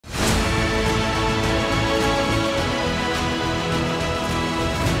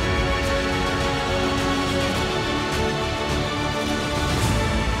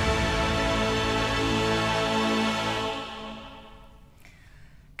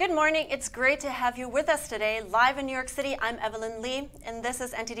Good morning. It's great to have you with us today. Live in New York City, I'm Evelyn Lee, and this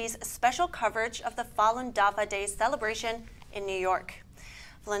is NTD's special coverage of the Falun Dafa Day celebration in New York.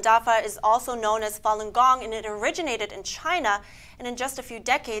 Falun Dafa is also known as Falun Gong, and it originated in China, and in just a few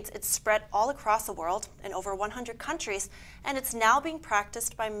decades, it's spread all across the world in over 100 countries, and it's now being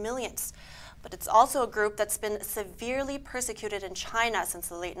practiced by millions. But it's also a group that's been severely persecuted in China since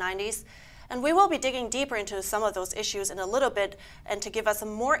the late 90s. And we will be digging deeper into some of those issues in a little bit. And to give us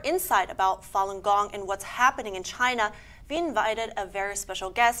some more insight about Falun Gong and what's happening in China, we invited a very special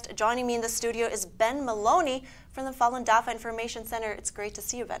guest. Joining me in the studio is Ben Maloney from the Falun Dafa Information Center. It's great to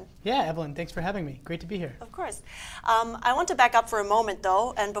see you, Ben. Yeah, Evelyn, thanks for having me. Great to be here. Of course. I want to back up for a moment,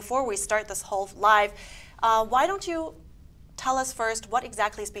 though, and before we start this whole live, why don't you tell us first what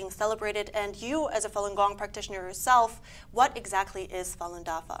exactly is being celebrated, and you as a Falun Gong practitioner yourself, what exactly is Falun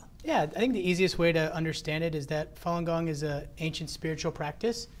Dafa? Yeah, I think the easiest way to understand it is that Falun Gong is an ancient spiritual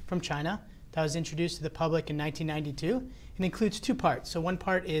practice from China that was introduced to the public in 1992 and includes two parts. So one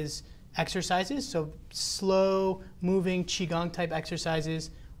part is exercises, so slow moving Qigong type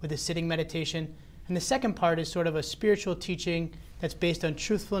exercises with a sitting meditation. And the second part is sort of a spiritual teaching that's based on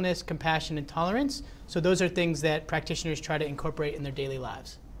truthfulness, compassion, and tolerance. So those are things that practitioners try to incorporate in their daily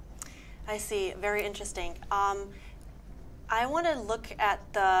lives. I see. Very interesting. I want to look at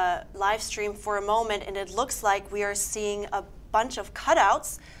the live stream for a moment, and it looks like we are seeing a bunch of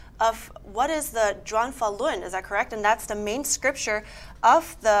cutouts of what is the Zhuan Falun, is that correct? And that's the main scripture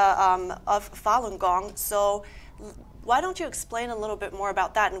of the of Falun Gong. So why don't you explain a little bit more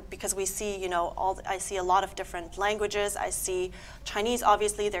about that? And because we see, I see a lot of different languages. I see Chinese,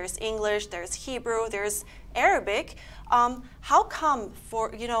 obviously. There's English. There's Hebrew. There's Arabic. How come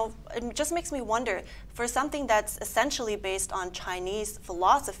it just makes me wonder, for something that's essentially based on Chinese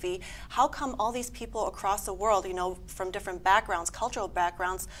philosophy, how come all these people across the world, from different backgrounds, cultural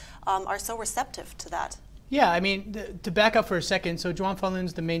backgrounds, are so receptive to that? Yeah, I mean, to back up for a second, so Zhuan Falun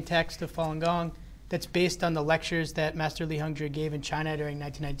is the main text of Falun Gong. That's based on the lectures that Master Li Hongzhi gave in China during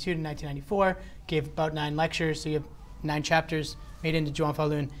 1992 to 1994. Gave about 9 lectures, so you have 9 chapters made into Zhuan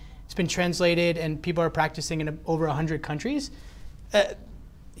Falun. It's been translated, and people are practicing in over 100 countries.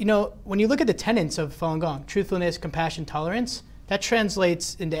 When you look at the tenets of Falun Gong, truthfulness, compassion, tolerance, that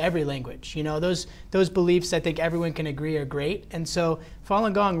translates into every language. Those beliefs, I think everyone can agree, are great. And so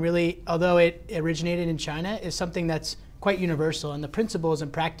Falun Gong really, although it originated in China, is something that's quite universal, and the principles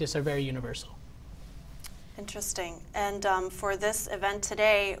and practice are very universal. Interesting. And for this event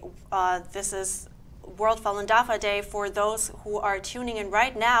today, this is World Falun Dafa Day for those who are tuning in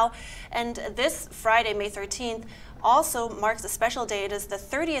right now. And this Friday, May 13th, also marks a special day. It is the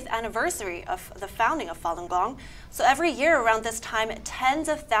 30th anniversary of the founding of Falun Gong. So every year around this time, tens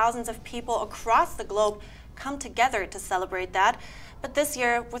of thousands of people across the globe come together to celebrate that. But this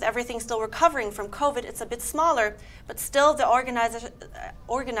year, with everything still recovering from COVID, it's a bit smaller, but still the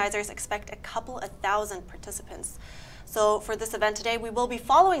organizers expect a couple of thousand participants. So for this event today, we will be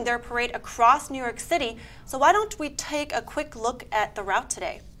following their parade across New York City. So why don't we take a quick look at the route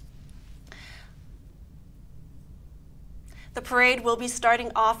today? The parade will be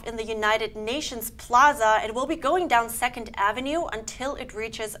starting off in the United Nations Plaza. It will be going down 2nd Avenue until it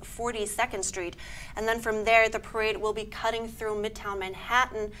reaches 42nd Street. And then from there, the parade will be cutting through Midtown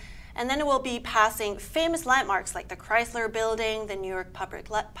Manhattan. And then it will be passing famous landmarks like the Chrysler Building, the New York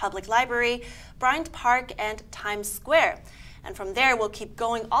Public Library, Bryant Park, and Times Square. And from there, we'll keep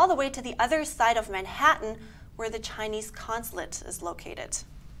going all the way to the other side of Manhattan, where the Chinese consulate is located.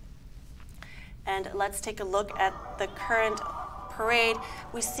 And let's take a look at the current parade.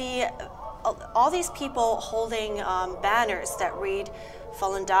 We see all these people holding banners that read,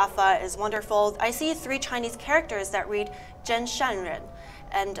 "Falun Dafa is wonderful." I see 3 Chinese characters that read, "Zhen Shan Ren,"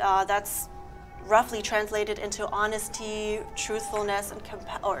 and that's roughly translated into honesty, truthfulness, and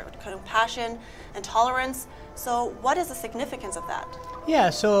compassion and tolerance. So what is the significance of that? Yeah,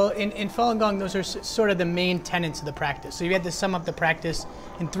 so in Falun Gong, those are sort of the main tenets of the practice. So you had to sum up the practice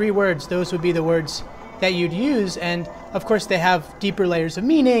in 3 words. Those would be the words that you'd use. And of course, they have deeper layers of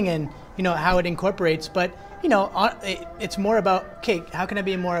meaning and how it incorporates. But it's more about, okay, how can I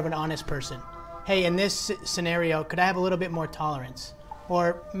be more of an honest person? Hey, in this scenario, could I have a little bit more tolerance?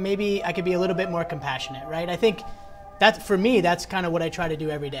 Or maybe I could be a little bit more compassionate, right? I think that, for me, that's kind of what I try to do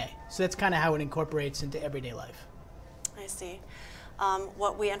every day. So that's kind of how it incorporates into everyday life. I see.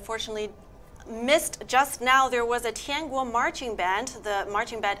 What we unfortunately missed just now, there was a Tianguo marching band, the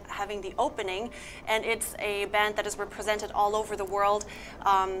marching band having the opening, and it's a band that is represented all over the world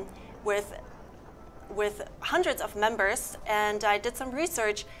with hundreds of members. And I did some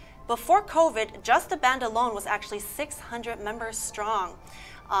research. Before COVID, just the band alone was actually 600 members strong.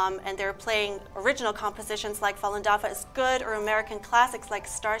 And they're playing original compositions like Falun Dafa is Good or American classics like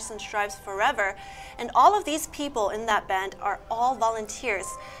Stars and Stripes Forever. And all of these people in that band are all volunteers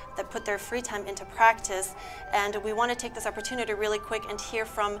that put their free time into practice. And we want to take this opportunity really quick and hear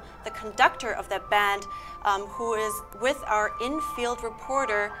from the conductor of that band, who is with our in-field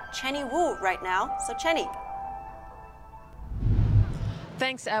reporter, Chenny Wu, right now. So Chenny.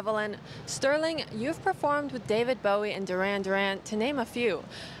 Thanks, Evelyn. Sterling, you've performed with David Bowie and Duran Duran, to name a few.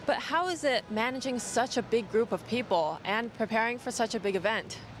 But how is it managing such a big group of people and preparing for such a big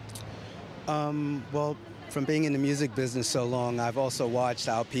event? Well, from being in the music business so long, I've also watched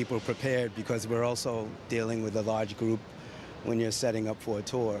how people prepared, because we're also dealing with a large group when you're setting up for a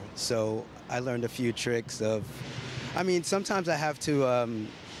tour. So I learned a few tricks of, sometimes I have to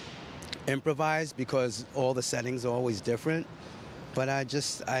improvise because all the settings are always different. But I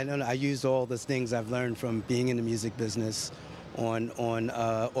don't know, I used all the things I've learned from being in the music business on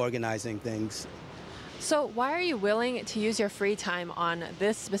organizing things. So why are you willing to use your free time on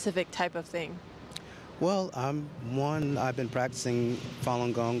this specific type of thing? Well, I've been practicing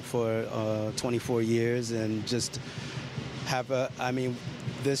Falun Gong for 24 years, and just have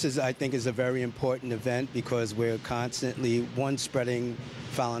this is, I think, is a very important event, because we're constantly, spreading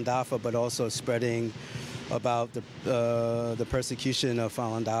Falun Dafa, but also spreading about the persecution of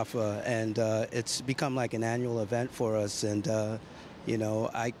Falun Dafa, and it's become like an annual event for us, and I'm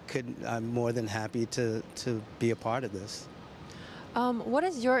more than happy to be a part of this. What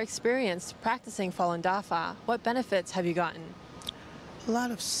is your experience practicing Falun Dafa? What benefits have you gotten? A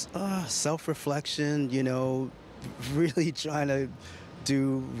lot of self-reflection, really trying to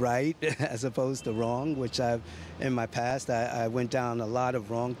do right as opposed to wrong, which in my past, I went down a lot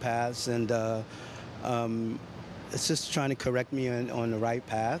of wrong paths, and it's just trying to correct me on the right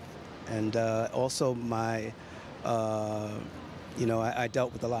path. And also I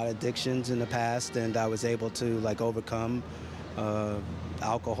dealt with a lot of addictions in the past, and I was able to overcome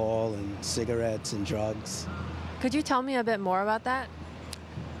alcohol and cigarettes and drugs. Could you tell me a bit more about that?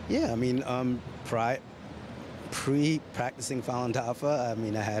 Yeah, pre-practicing Falun Dafa,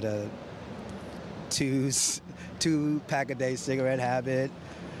 I had a two pack a day cigarette habit.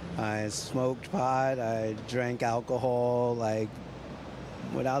 I smoked pot, I drank alcohol,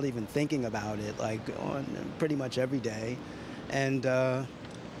 without even thinking about it, on pretty much every day. And about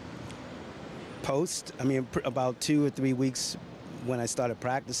 2 or 3 weeks when I started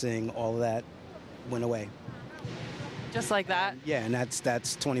practicing, all of that went away. Just like that? Yeah, and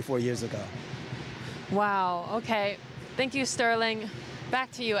that's 24 years ago. Wow, okay. Thank you, Sterling.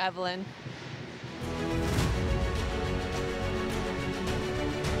 Back to you, Evelyn.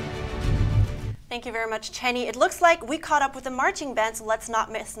 Thank you very much, Chenny. It looks like we caught up with the marching band, so let's not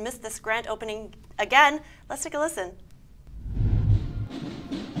miss this grand opening again. Let's take a listen.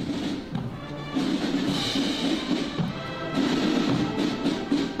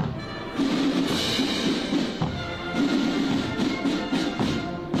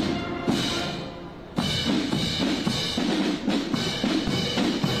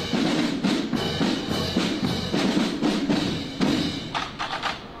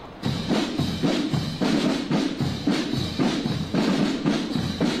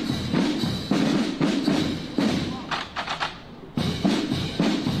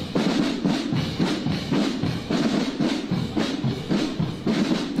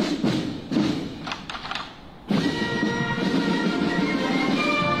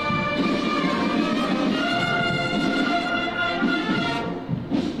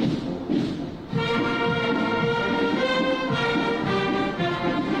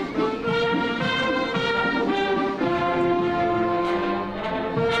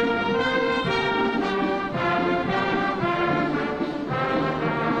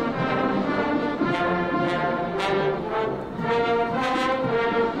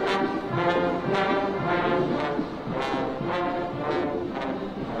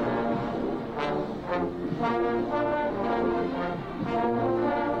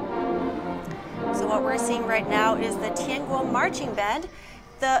 What we're seeing right now is the Tianguo Marching Band.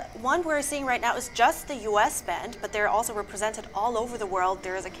 The one we're seeing right now is just the US band, but they're also represented all over the world.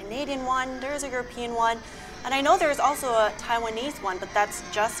 There is a Canadian one, there's a European one, and I know there's also a Taiwanese one, but that's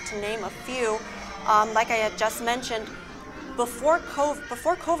just to name a few. Like I had just mentioned, before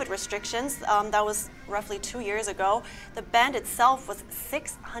COVID restrictions, that was roughly 2 years ago, the band itself was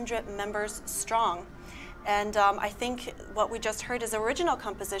 600 members strong. And I think what we just heard is original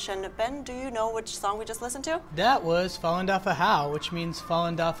composition. Ben, do you know which song we just listened to? That was Falun Dafa How, which means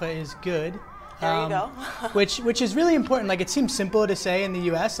Falun Dafa is good. There you go. which is really important. Like, it seems simple to say in the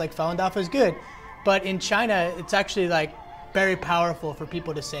U.S., like Falun Dafa is good, but in China, it's actually like very powerful for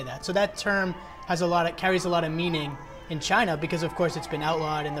people to say that. So that term carries a lot of meaning in China because, of course, it's been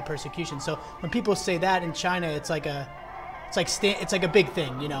outlawed in the persecution. So when people say that in China, it's like a big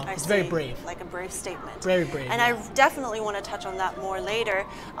thing, you know. It's very brave. Like a brave statement. Very brave. And I definitely want to touch on that more later.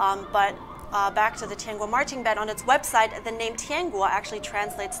 But back to the Tianguo marching band. On its website, the name Tianguo actually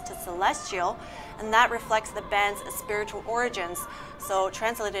translates to celestial, and that reflects the band's spiritual origins. So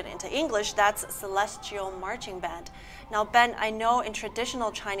translated into English, that's celestial marching band. Now, Ben, I know in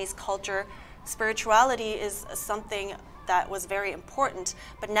traditional Chinese culture, spirituality is something that was very important,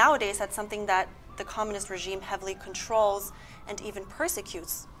 but nowadays that's something that the communist regime heavily controls and even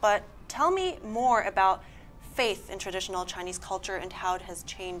persecutes. But tell me more about faith in traditional Chinese culture and how it has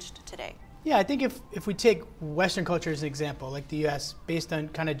changed today. Yeah, I think if we take Western culture as an example, like the US, based on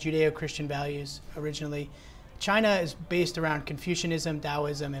kind of Judeo-Christian values originally, China is based around Confucianism,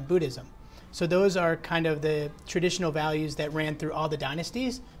 Taoism, and Buddhism. So those are kind of the traditional values that ran through all the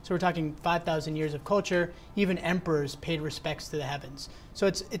dynasties. So we're talking 5,000 years of culture. Even emperors paid respects to the heavens. So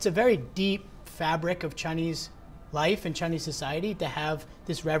it's a very deep fabric of Chinese life and Chinese society to have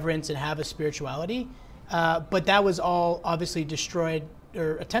this reverence and have a spirituality. But that was all obviously destroyed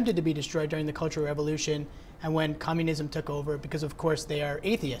or attempted to be destroyed during the Cultural Revolution and when communism took over, because of course they are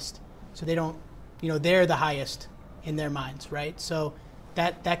atheist. So they don't, they're the highest in their minds, right? So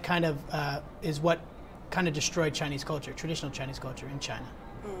that kind of is what kind of destroyed Chinese culture, traditional Chinese culture in China.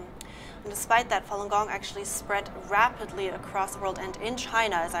 And despite that, Falun Gong actually spread rapidly across the world and in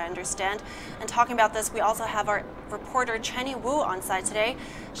China, as I understand. And talking about this, we also have our reporter Chenny Wu on site today.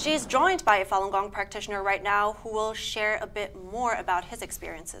 She's joined by a Falun Gong practitioner right now who will share a bit more about his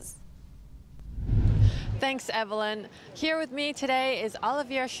experiences. Thanks, Evelyn. Here with me today is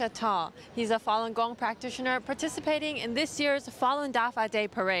Olivier Chaton. He's a Falun Gong practitioner participating in this year's Falun Dafa Day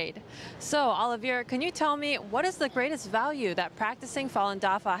Parade. So, Olivier, can you tell me what is the greatest value that practicing Falun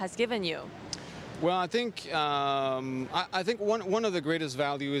Dafa has given you? Well, I think one of the greatest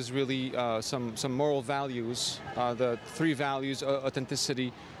values is really some moral values. The three values: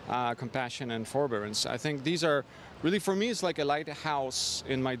 authenticity, compassion, and forbearance. I think these are really, for me, it's like a lighthouse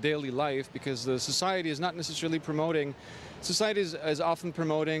in my daily life, because the society is not necessarily promoting. Society is often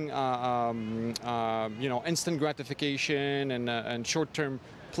promoting, instant gratification and short-term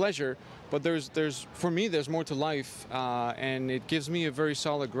pleasure. But for me, there's more to life, and it gives me a very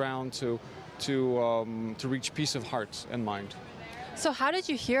solid ground to reach peace of heart and mind. So, how did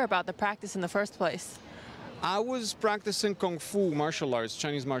you hear about the practice in the first place? I was practicing Kung Fu martial arts,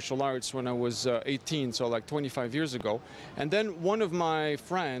 Chinese martial arts, when I was 18, so like 25 years ago. And then one of my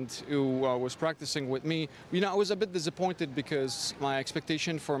friends who was practicing with me, I was a bit disappointed because my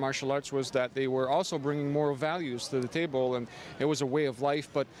expectation for martial arts was that they were also bringing moral values to the table, and it was a way of life.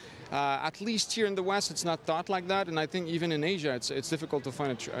 But at least here in the West, it's not thought like that. And I think even in Asia, it's difficult to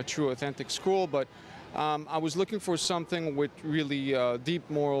find a true, authentic school. But I was looking for something with really deep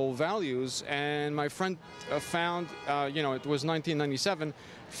moral values, and my friend found, it was 1997,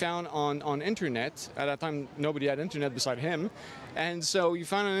 found on internet. At that time, nobody had internet beside him, and so he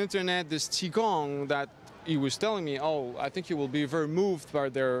found on internet this Qigong that he was telling me, oh, I think you will be very moved by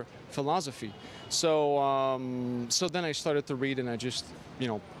their philosophy. So, so then I started to read, and I just,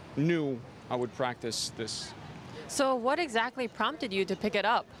 knew I would practice this. So, what exactly prompted you to pick it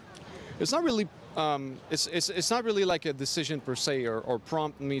up? It's not really. It's not really like a decision per se or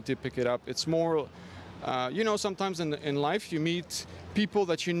prompt me to pick it up. It's more, sometimes in life you meet people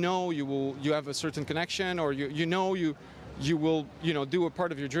that you have a certain connection, or you will do a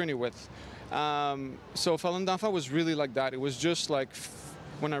part of your journey with. So Falun Dafa was really like that. It was just like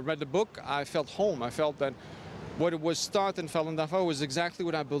when I read the book, I felt home. I felt that what it was taught in Falun Dafa was exactly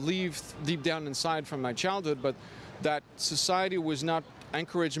what I believed deep down inside from my childhood, but that society was not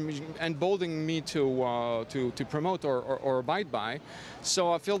encouraging me, emboldening me to promote or abide by.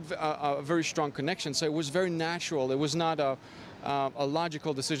 So I felt a very strong connection. So it was very natural. It was not a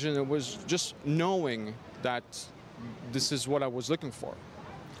logical decision. It was just knowing that this is what I was looking for.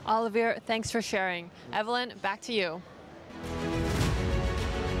 Olivier, thanks for sharing. Evelyn, back to you.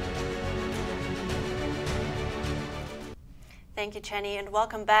 Thank you, Chenny, and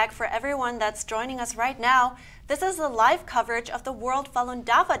welcome back. For everyone that's joining us right now, this is a live coverage of the World Falun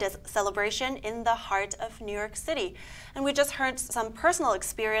Dafa Day celebration in the heart of New York City. And we just heard some personal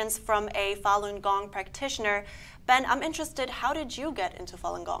experience from a Falun Gong practitioner. Ben, I'm interested, how did you get into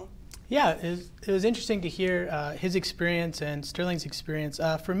Falun Gong? Yeah, it was interesting to hear his experience and Sterling's experience.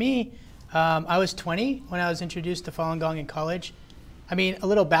 For me, I was 20 when I was introduced to Falun Gong in college. I mean, a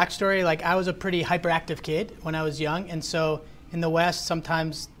little backstory, like I was a pretty hyperactive kid when I was young, and so in the West,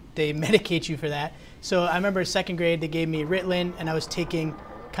 sometimes they medicate you for that. So I remember 2nd grade, they gave me Ritalin, and I was taking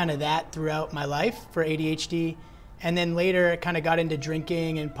kind of that throughout my life for ADHD. And then later, I kind of got into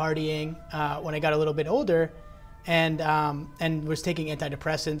drinking and partying when I got a little bit older, and was taking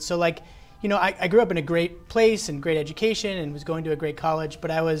antidepressants. So like, you know, I grew up in a great place and great education and was going to a great college,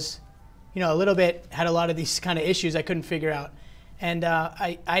 but I was, you know, a little bit, had a lot of these kind of issues I couldn't figure out. And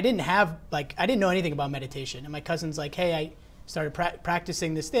I didn't have, like, I didn't know anything about meditation. And my cousin's like, hey, I started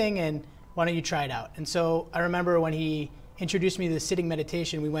practicing this thing, and why don't you try it out? And so I remember when he introduced me to the sitting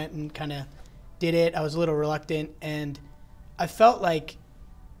meditation, we went and kind of did it. I was a little reluctant, and I felt like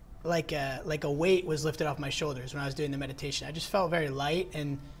a weight was lifted off my shoulders when I was doing the meditation. I just felt very light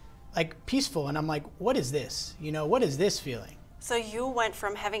and like peaceful, and I'm like, what is this? You know, what is this feeling? So you went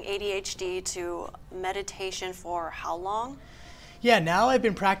from having ADHD to meditation for how long? Yeah, now I've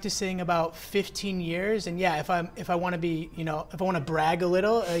been practicing about 15 years, and yeah, if I want to be, you know, if I want to brag a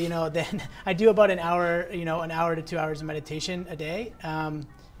little, you know, then I do about an hour to 2 hours of meditation a day,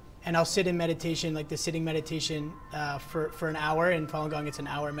 and I'll sit in meditation, like the sitting meditation, for an hour. In Falun Gong, it's an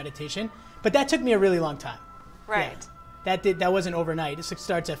hour meditation, but that took me a really long time. Right. Yeah, that wasn't overnight. It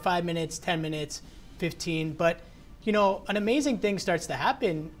starts at 5 minutes, 10 minutes, 15, but you know, an amazing thing starts to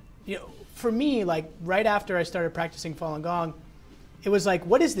happen. You know, for me, like right after I started practicing Falun Gong, it was like,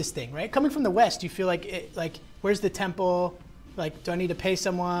 what is this thing, right? Coming from the West, you feel like, where's the temple? Like, do I need to pay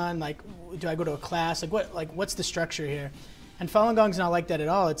someone? Like, do I go to a class? What's the structure here? And Falun Gong's not like that at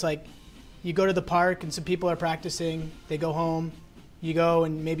all. It's like, you go to the park and some people are practicing, they go home, you go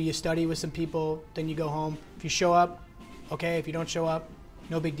and maybe you study with some people, then you go home. If you show up, okay. If you don't show up,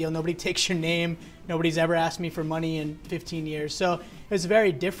 no big deal. Nobody takes your name. Nobody's ever asked me for money in 15 years. So it was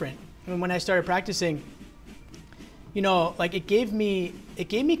very different. And when I started practicing, you know, like it gave me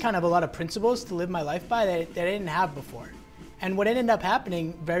kind of a lot of principles to live my life by that I didn't have before. And what ended up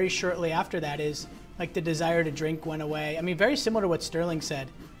happening very shortly after that is like the desire to drink went away. I mean, very similar to what Sterling said.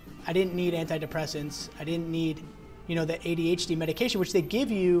 I didn't need antidepressants. I didn't need, you know, the ADHD medication, which they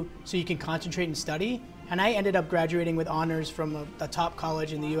give you so you can concentrate and study. And I ended up graduating with honors from a top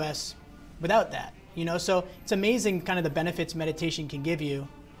college in the US without that, you know? So it's amazing kind of the benefits meditation can give you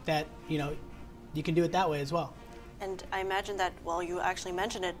that, you know, you can do it that way as well. And I imagine that, well, you actually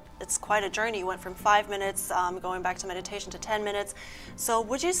mentioned it, it's quite a journey. You went from 5 minutes, going back to meditation, to 10 minutes. So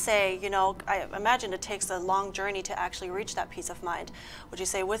would you say, you know, I imagine it takes a long journey to actually reach that peace of mind. Would you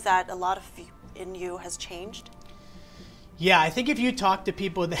say with that, a lot of in you has changed? Yeah, I think if you talk to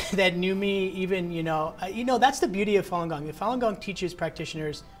people that knew me, even, you know, that's the beauty of Falun Gong. The Falun Gong teaches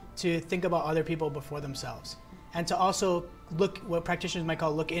practitioners to think about other people before themselves, and to also look, what practitioners might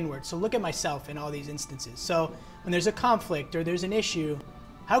call look inward. So look at myself in all these instances. So when there's a conflict or there's an issue,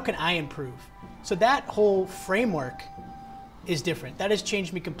 how can I improve? So that whole framework is different. That has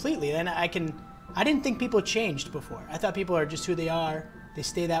changed me completely. And I didn't think people changed before. I thought people are just who they are, they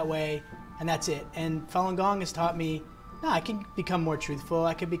stay that way, and that's it. And Falun Gong has taught me, no, I can become more truthful,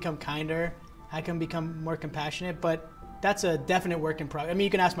 I can become kinder, I can become more compassionate, but that's a definite work in progress. I mean,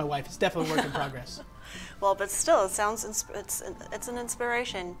 you can ask my wife, it's definitely a work in progress. Well, but still, it sounds, it's an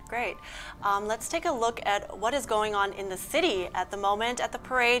inspiration. Great. Let's take a look at what is going on in the city at the moment. At the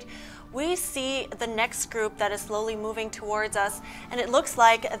parade, we see the next group that is slowly moving towards us, and it looks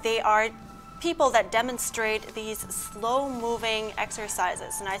like they are people that demonstrate these slow-moving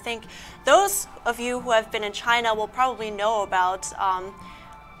exercises. And I think those of you who have been in China will probably know about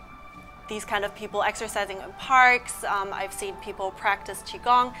these kind of people exercising in parks. I've seen people practice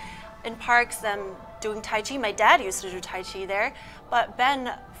Qigong in parks, doing Tai Chi. My dad used to do Tai Chi there. But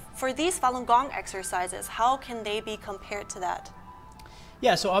Ben, for these Falun Gong exercises, how can they be compared to that?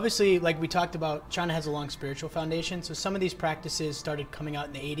 Yeah, so obviously, like we talked about, China has a long spiritual foundation. So some of these practices started coming out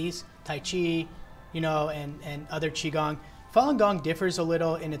in the 80s, Tai Chi, you know, and other Qigong. Falun Gong differs a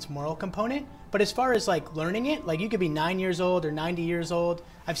little in its moral component, but as far as like learning it, like you could be 9 years old or 90 years old.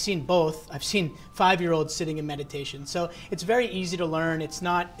 I've seen both. I've seen 5-year-olds sitting in meditation. So it's very easy to learn. It's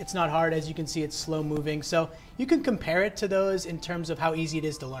not hard. As you can see, it's slow moving. So you can compare it to those in terms of how easy it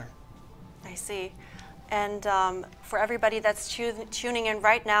is to learn. I see. And for everybody that's tuning in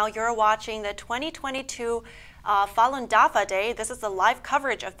right now, you're watching the 2022 Falun Dafa Day. This is the live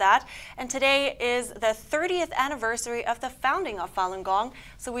coverage of that. And today is the 30th anniversary of the founding of Falun Gong.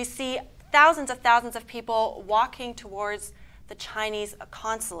 So we see thousands of people walking towards the Chinese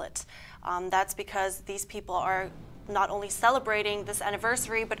consulate. That's because these people are not only celebrating this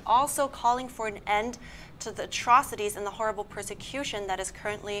anniversary, but also calling for an end to the atrocities and the horrible persecution that is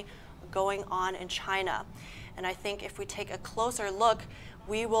currently going on in China. And I think if we take a closer look,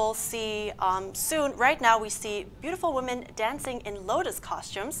 we will see soon, right now we see beautiful women dancing in lotus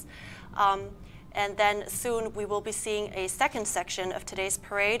costumes. And then soon we will be seeing a second section of today's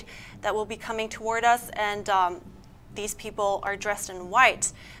parade that will be coming toward us, and these people are dressed in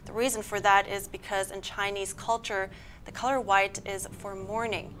white. The reason for that is because in Chinese culture, the color white is for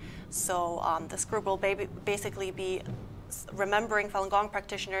mourning. So this group will basically be remembering Falun Gong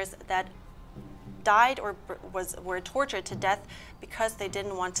practitioners that died or were tortured to death because they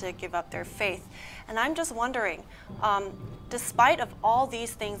didn't want to give up their faith. And I'm just wondering, despite of all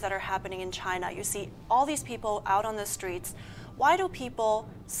these things that are happening in China, you see all these people out on the streets, why do people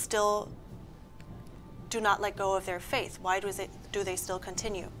still do not let go of their faith? Why do they still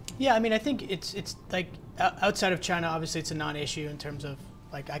continue? Yeah, I mean, I think it's like outside of China, obviously it's a non-issue in terms of,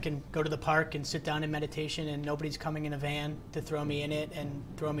 like, I can go to the park and sit down in meditation and nobody's coming in a van to throw me in it and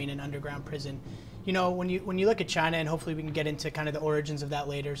throw me in an underground prison. You know, when you look at China, and hopefully we can get into kind of the origins of that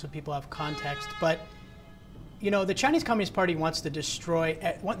later so people have context, but you know, the Chinese Communist Party wants to destroy,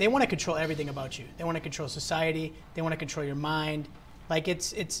 they want to control everything about you. They want to control society, they want to control your mind. Like,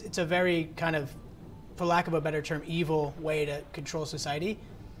 it's a very kind of, for lack of a better term, evil way to control society.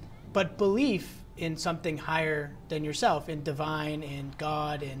 But belief in something higher than yourself, in divine, in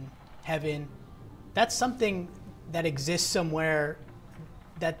God, in heaven, that's something that exists somewhere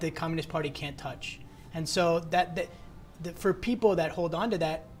that the Communist Party can't touch. And so that for people that hold on to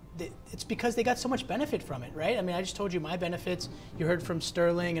that, it's because they got so much benefit from it, right? I mean, I just told you my benefits. You heard from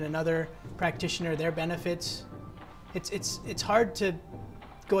Sterling and another practitioner, their benefits. It's hard to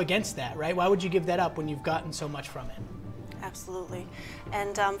go against that, right? Why would you give that up when you've gotten so much from it? Absolutely.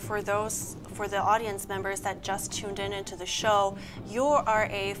 And for the audience members that just tuned in into the show, you are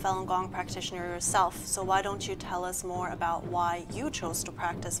a Falun Gong practitioner yourself. So why don't you tell us more about why you chose to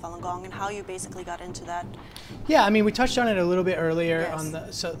practice Falun Gong and how you basically got into that? Yeah, I mean, we touched on it a little bit earlier,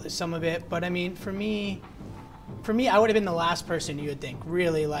 yes, on some of it, but I mean, for me, I would have been the last person you would think.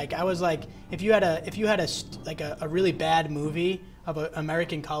 Really, like, I was like, if you had a really bad movie of an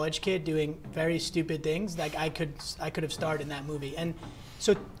American college kid doing very stupid things, like I could have starred in that movie. And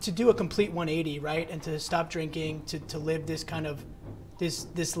so to do a complete 180, right, and to stop drinking, to live this kind of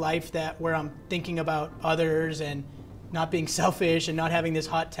this life where I'm thinking about others and not being selfish and not having this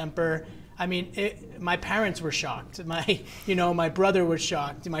hot temper. I mean, my parents were shocked. My brother was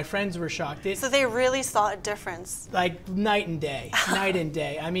shocked. My friends were shocked. So they really saw a difference. Like night and day, night and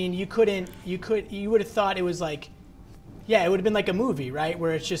day. I mean, you would have thought it was like, yeah, it would have been like a movie, right?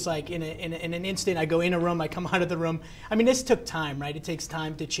 Where it's just like in an instant, I go in a room, I come out of the room. I mean, this took time, right? It takes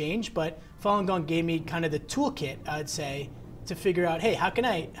time to change, but Falun Gong gave me kind of the toolkit, I'd say, to figure out, hey, how can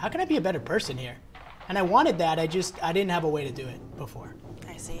I be a better person here? And I wanted that. I didn't have a way to do it before.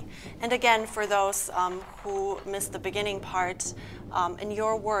 I see. And again, for those who missed the beginning part, in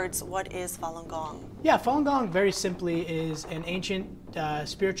your words, what is Falun Gong? Yeah, Falun Gong very simply is an ancient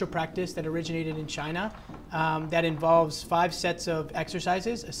spiritual practice that originated in China that involves 5 sets of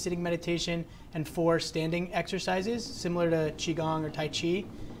exercises, a sitting meditation and 4 standing exercises, similar to Qigong or Tai Chi,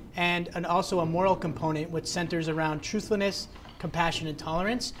 and also a moral component which centers around truthfulness, compassion, and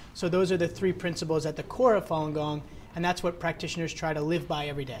tolerance. So those are the 3 principles at the core of Falun Gong, and that's what practitioners try to live by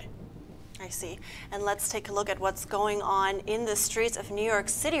every day. I see. And let's take a look at what's going on in the streets of New York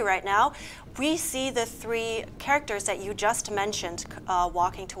City right now. We see the 3 characters that you just mentioned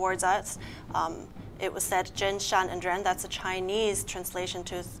walking towards us. It was said Zhen, Shan, and Ren. That's a Chinese translation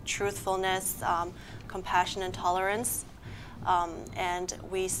to truthfulness, compassion, and tolerance. And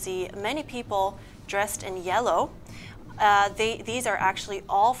we see many people dressed in yellow. These are actually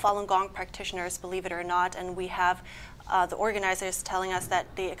all Falun Gong practitioners, believe it or not, and we have the organizers telling us that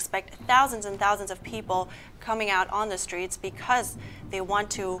they expect thousands and thousands of people coming out on the streets because they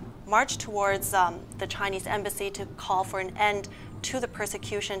want to march towards the Chinese embassy to call for an end to the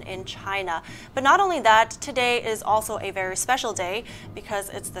persecution in China. But not only that, today is also a very special day because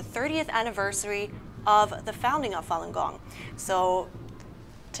it's the 30th anniversary of the founding of Falun Gong. So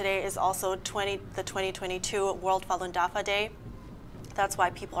today is also the 2022 World Falun Dafa Day. That's why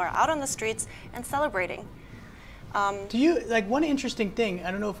people are out on the streets and celebrating. Do you, like, one interesting thing,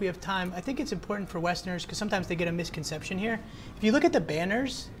 I don't know if we have time, I think it's important for Westerners because sometimes they get a misconception here. If you look at the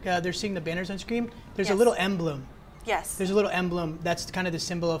banners, they're seeing the banners on screen, there's a little emblem. Yes. There's a little emblem that's kind of the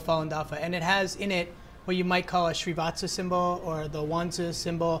symbol of Falun Dafa, and it has in it what you might call a Srivatsa symbol or the Wanzi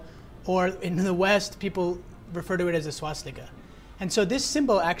symbol, or in the West, people refer to it as a swastika. And so this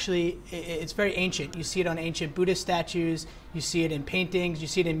symbol actually, it's very ancient. You see it on ancient Buddhist statues, you see it in paintings, you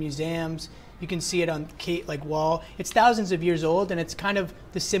see it in museums, you can see it on wall. It's thousands of years old, and it's kind of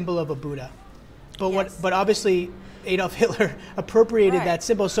the symbol of a Buddha. But obviously Adolf Hitler appropriated Right. that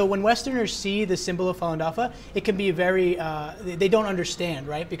symbol. So when Westerners see the symbol of Falun Dafa, it can be very, they don't understand,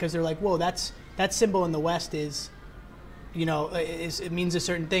 right? Because they're like, whoa, that symbol in the West is, you know, it means a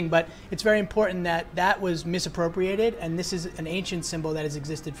certain thing. But it's very important that that was misappropriated, and this is an ancient symbol that has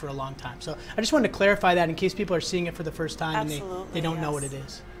existed for a long time. So I just wanted to clarify that in case people are seeing it for the first time Absolutely, and they don't know what it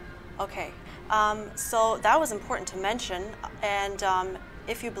is. Okay, so that was important to mention, and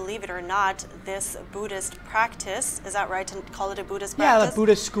if you believe it or not, this Buddhist practice, is that right to call it a Buddhist Yeah, practice? like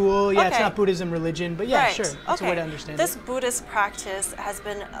Buddhist school. Yeah, it's Okay. not Buddhism religion, but yeah, Right. sure. That's a way to understand This it. Buddhist practice has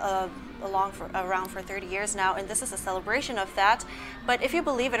been around for 30 years now, and this is a celebration of that. But if you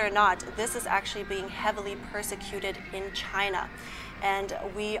believe it or not, this is actually being heavily persecuted in China. And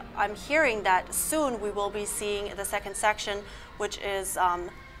I'm hearing that soon we will be seeing the second section, which is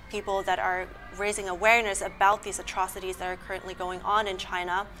people that are raising awareness about these atrocities that are currently going on in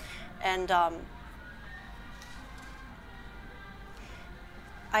China. And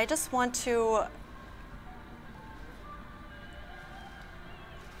I just want to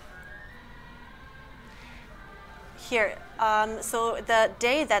here. So the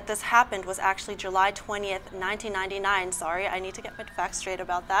day that this happened was actually July 20th, 1999. Sorry, I need to get my facts straight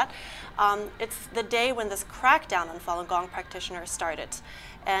about that. It's the day when this crackdown on Falun Gong practitioners started.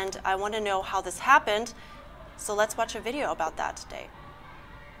 And I want to know how this happened. So let's watch a video about that day.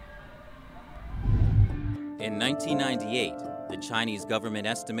 In 1998, the Chinese government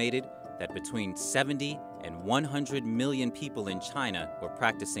estimated that between 70 and 100 million people in China were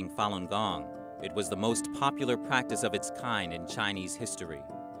practicing Falun Gong. It was the most popular practice of its kind in Chinese history,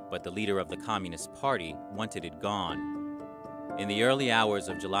 but the leader of the Communist Party wanted it gone. In the early hours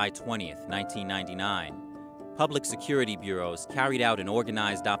of July 20th, 1999, public security bureaus carried out an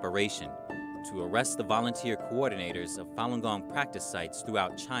organized operation to arrest the volunteer coordinators of Falun Gong practice sites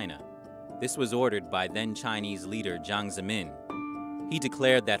throughout China. This was ordered by then-Chinese leader Jiang Zemin. He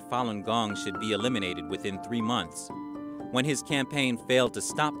declared that Falun Gong should be eliminated within 3 months. When his campaign failed to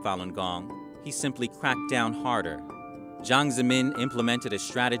stop Falun Gong, he simply cracked down harder. Jiang Zemin implemented a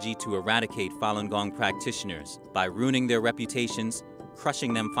strategy to eradicate Falun Gong practitioners by ruining their reputations,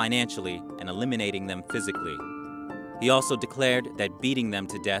 crushing them financially, and eliminating them physically. He also declared that beating them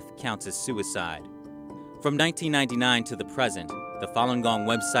to death counts as suicide. From 1999 to the present, the Falun Gong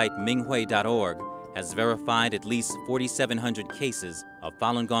website minghui.org has verified at least 4,700 cases of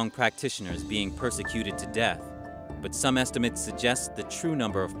Falun Gong practitioners being persecuted to death. But some estimates suggest the true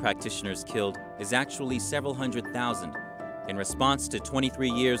number of practitioners killed is actually several hundred thousand. In response to 23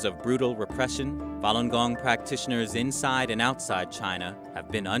 years of brutal repression, Falun Gong practitioners inside and outside China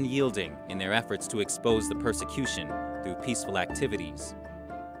have been unyielding in their efforts to expose the persecution through peaceful activities.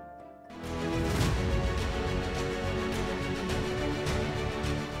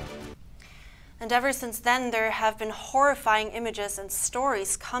 And ever since then, there have been horrifying images and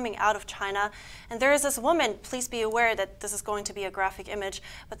stories coming out of China. And there is this woman, please be aware that this is going to be a graphic image,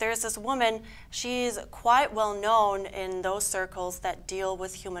 but there is this woman, she's quite well known in those circles that deal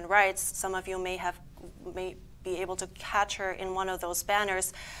with human rights. Some of you may be able to catch her in one of those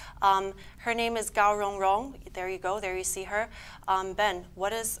banners. Her name is Gao Rongrong. There you go, there you see her. Ben,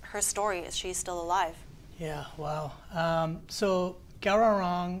 what is her story? Is she still alive? Yeah, wow. So Gao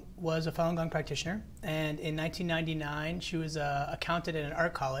Rongrong was a Falun Gong practitioner, and in 1999 she was accountant at an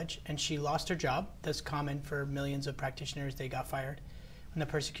art college, and she lost her job. That's common for millions of practitioners. They got fired when the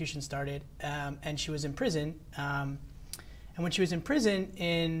persecution started, and she was in prison. And when she was in prison,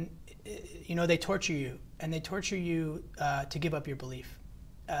 they torture you, and they torture you to give up your belief.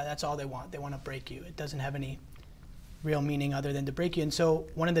 That's all they want. They want to break you. It doesn't have any real meaning other than to break you. And so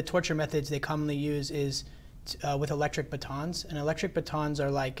one of the torture methods they commonly use is with electric batons, and electric batons are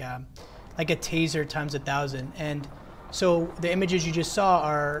like a taser times 1,000. And so the images you just saw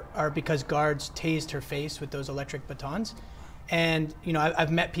are because guards tased her face with those electric batons. And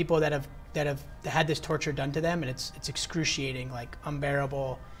I've met people that have had this torture done to them, and it's excruciating, like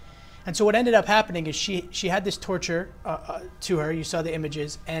unbearable. And so what ended up happening is she had this torture to her. You saw the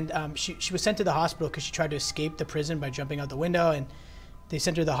images, and she was sent to the hospital because she tried to escape the prison by jumping out the window, and they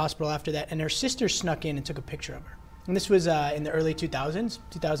sent her to the hospital after that, and her sister snuck in and took a picture of her. And this was in the early 2000s,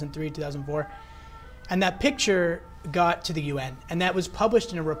 2003, 2004. And that picture got to the UN, and that was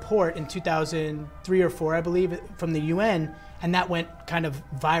published in a report in 2003 or 4, I believe, from the UN, and that went kind of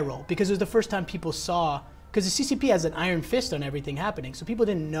viral because it was the first time people saw, because the CCP has an iron fist on everything happening, so people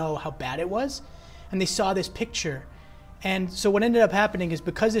didn't know how bad it was, and they saw this picture. And so what ended up happening is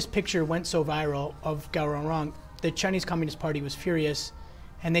because this picture went so viral of Gao Rongrong, the Chinese Communist Party was furious,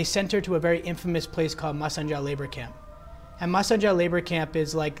 and they sent her to a very infamous place called Masanjiao labor camp. And Masanjiao labor camp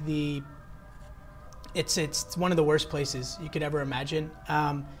is like the It's one of the worst places you could ever imagine.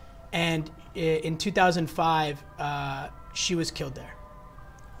 And in 2005, she was killed there.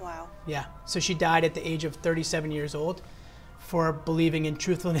 Wow. Yeah, so she died at the age of 37 years old for believing in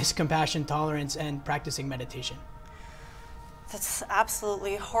truthfulness, compassion, tolerance, and practicing meditation. That's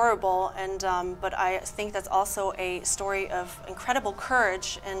absolutely horrible, and but I think that's also a story of incredible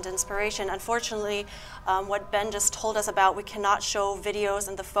courage and inspiration. Unfortunately, what Ben just told us about, we cannot show videos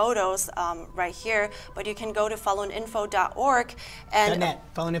and the photos right here, but you can go to faluninfo.org and .net,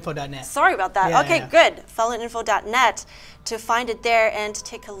 faluninfo.net. Sorry about that. Yeah, okay, yeah. Good. faluninfo.net to find it there and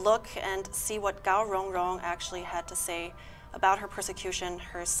take a look and see what Gao Rongrong actually had to say about her persecution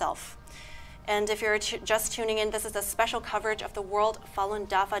herself. And if you're just tuning in, this is a special coverage of the World Falun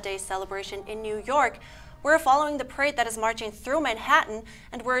Dafa Day celebration in New York. We're following the parade that is marching through Manhattan,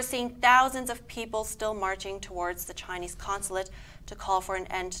 and we're seeing thousands of people still marching towards the Chinese consulate to call for an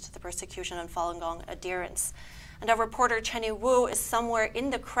end to the persecution on Falun Gong adherents. And our reporter Chenny Wu is somewhere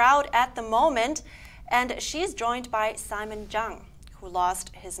in the crowd at the moment, and she's joined by Simon Zhang, who lost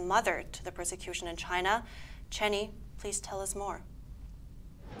his mother to the persecution in China. Chenny, please tell us more.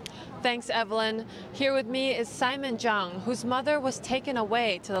 Thanks, Evelyn. Here with me is Simon Zhang, whose mother was taken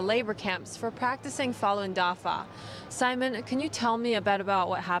away to the labor camps for practicing Falun Dafa. Simon, can you tell me a bit about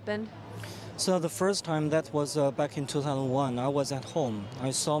what happened? So the first time, that was back in 2001, I was at home.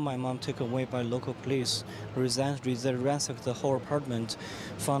 I saw my mom taken away by local police. They ransacked the whole apartment,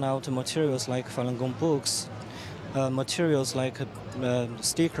 found out materials like Falun Gong books, materials like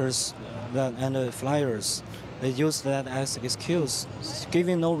stickers and flyers. They used that as an excuse.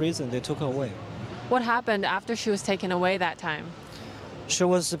 Giving no reason, they took her away. What happened after she was taken away that time? She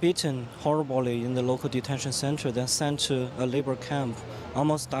was beaten horribly in the local detention center, then sent to a labor camp.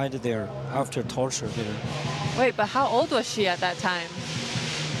 Almost died there after torture there. Wait, but how old was she at that time?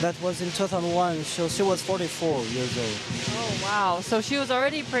 That was in 2001. She was 44 years old. Oh, wow. So she was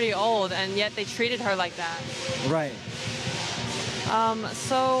already pretty old, and yet they treated her like that. Right.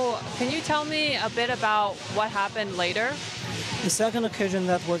 So can you tell me a bit about what happened later? The second occasion,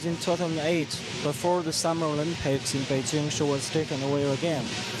 that was in 2008. Before the Summer Olympics in Beijing, she was taken away again.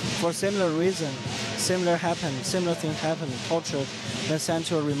 For similar reason, similar thing happened, tortured, then sent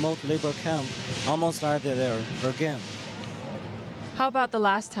to a remote labor camp, almost died there again. How about the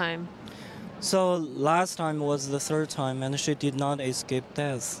last time? So last time was the third time, and she did not escape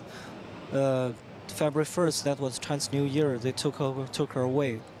death. February 1st, that was Chinese New Year, they took her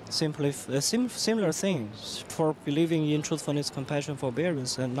away. Simply similar things, for believing in truthfulness, compassion,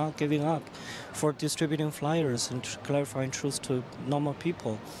 forbearance, and not giving up, for distributing flyers and clarifying truth to normal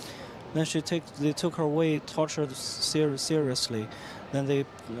people. Then they took her away, tortured seriously. Then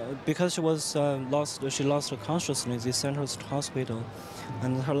because she was she lost her consciousness, they sent her to hospital.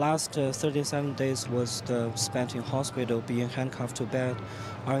 And her last 37 days was spent in hospital, being handcuffed to bed,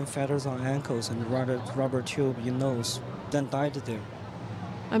 iron fetters on ankles, and rubber tube in nose. Then died there.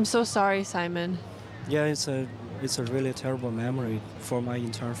 I'm so sorry, Simon. Yeah, it's a really terrible memory for my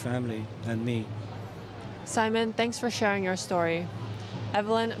entire family and me. Simon, thanks for sharing your story.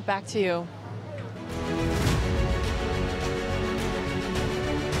 Evelyn, back to you.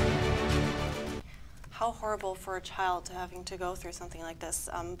 How horrible for a child having to go through something like this.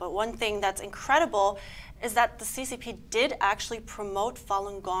 But one thing that's incredible is that the CCP did actually promote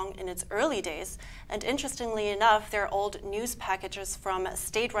Falun Gong in its early days. And interestingly enough, there are old news packages from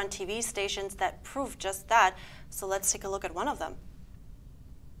state-run TV stations that prove just that. So let's take a look at one of them.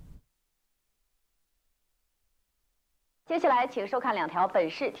 接下来，请收看2条本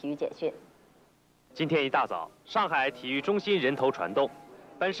市体育简讯。今天一大早，上海体育中心人头攒动，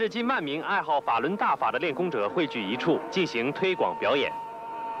本市近万名爱好法轮大法的练功者汇聚一处进行推广表演。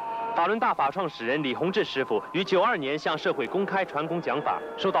法轮大法创始人李洪志师傅于92年向社会公开传功讲法，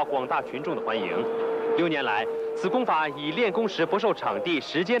受到广大群众的欢迎。6年来，此功法以练功时不受场地、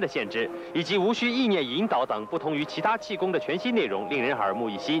时间的限制，以及无需意念引导等不同于其他气功的全新内容，令人耳目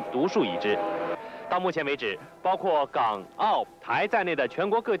一新、独树一帜。 到目前为止，包括港、澳、台在内的全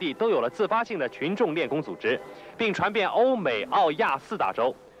国各地都有了自发性的群众练功组织，并传遍欧美、澳、亚4大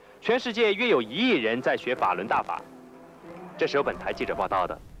洲。全世界约有1亿人在学法轮大法。这是由本台记者报道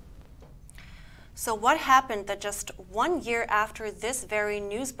的。 So what happened that just 1 year after this very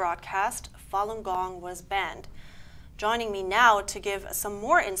news broadcast, Falun Gong was banned? Joining me now to give some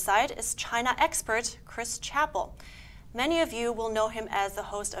more insight is China expert Chris Chappell. Many of you will know him as the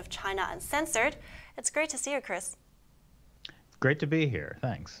host of China Uncensored. It's great to see you, Chris. Great to be here.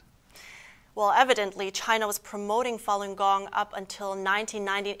 Thanks. Well, evidently, China was promoting Falun Gong up until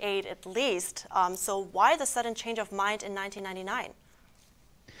 1998 at least. So why the sudden change of mind in 1999?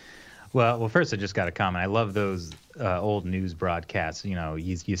 Well, first I just got to comment. I love those old news broadcasts. You know,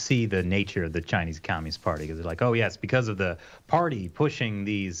 you see the nature of the Chinese Communist Party because they're like, oh yes, because of the party pushing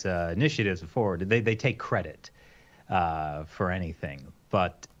these initiatives forward, they take credit for anything.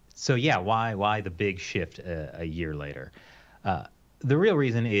 But so yeah, why the big shift a year later? The real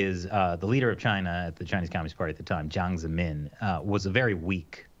reason is the leader of China at the Chinese Communist Party at the time, Jiang Zemin, was a very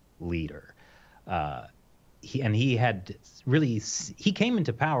weak leader. He came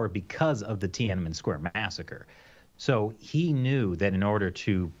into power because of the Tiananmen Square massacre. So he knew that in order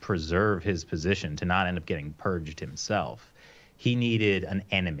to preserve his position, to not end up getting purged himself, he needed an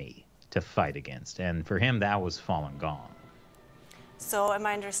enemy to fight against. And for him, that was Falun Gong. So am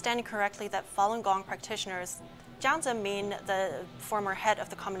I understanding correctly that Falun Gong practitioners, Jiang Zemin, the former head of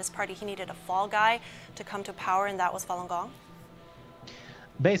the Communist Party, he needed a fall guy to come to power, and that was Falun Gong?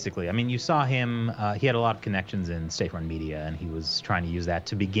 Basically, I mean, you saw him, he had a lot of connections in state-run media, and he was trying to use that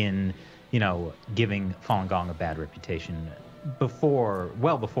to begin, giving Falun Gong a bad reputation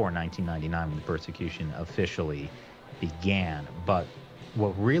well before 1999 when the persecution officially began. But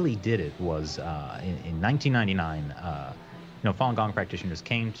what really did it was in 1999, Falun Gong practitioners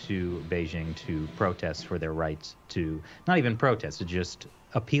came to Beijing to protest for their rights to, not even protest, to just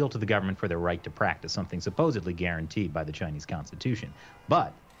appeal to the government for their right to practice, something supposedly guaranteed by the Chinese Constitution.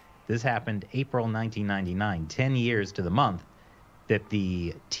 But this happened April 1999, 10 years to the month that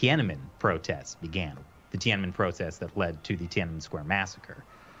the Tiananmen protests began, the Tiananmen protests that led to the Tiananmen Square massacre.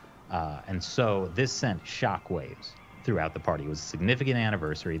 And so this sent shockwaves throughout the party. It was a significant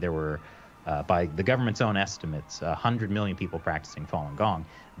anniversary. There were, by the government's own estimates, 100 million people practicing Falun Gong.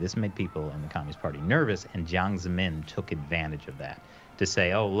 This made people in the Communist Party nervous, and Jiang Zemin took advantage of that to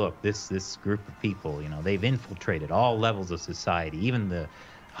say, oh, look, this group of people, they've infiltrated all levels of society, even the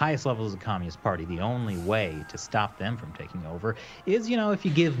highest levels of the Communist Party. The only way to stop them from taking over is, if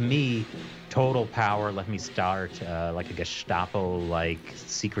you give me total power, let me start like a Gestapo-like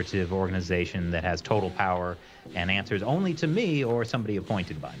secretive organization that has total power and answers only to me or somebody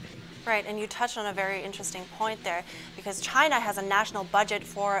appointed by me. Right, and you touched on a very interesting point there, because China has a national budget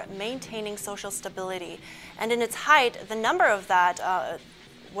for maintaining social stability. And in its height, the number of that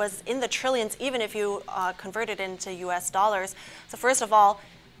was in the trillions, even if you convert it into US dollars. So first of all,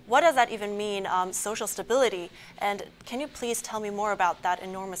 what does that even mean, social stability? And can you please tell me more about that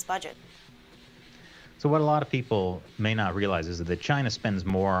enormous budget? So what a lot of people may not realize is that China spends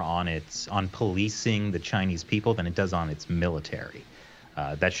more on policing the Chinese people than it does on its military.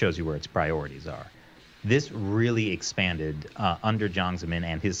 That shows you where its priorities are. This really expanded under Jiang Zemin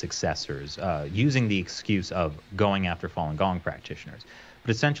and his successors, using the excuse of going after Falun Gong practitioners. But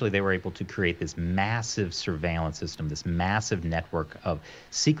essentially, they were able to create this massive surveillance system, this massive network of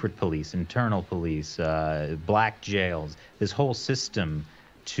secret police, internal police, black jails, this whole system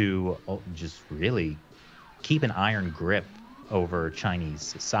to just really keep an iron grip over Chinese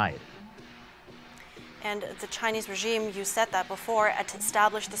society. And the Chinese regime, you said that before,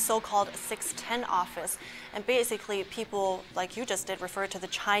 established the so-called 610 office. And basically, people, like you just did, refer to the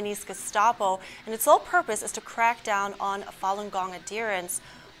Chinese Gestapo. And its sole purpose is to crack down on Falun Gong adherents.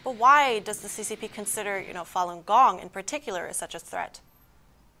 But why does the CCP consider, Falun Gong in particular as such a threat?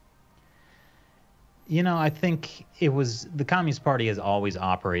 I think the Communist Party has always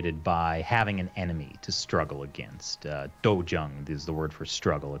operated by having an enemy to struggle against. Dojeng is the word for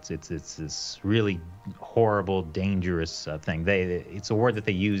struggle. It's this really horrible, dangerous thing. It's a word that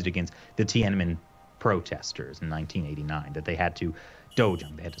they used against the Tiananmen protesters in 1989, that they had to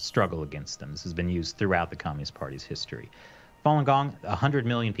dojeng, they had to struggle against them. This has been used throughout the Communist Party's history. Falun Gong, 100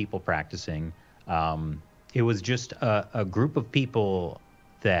 million people practicing. It was just a group of people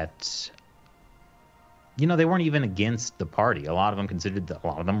that... they weren't even against the party. A lot of them a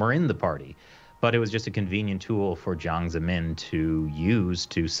lot of them were in the party. But it was just a convenient tool for Jiang Zemin to use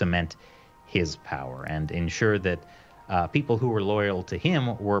to cement his power and ensure that people who were loyal to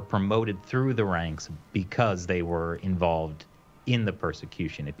him were promoted through the ranks because they were involved in the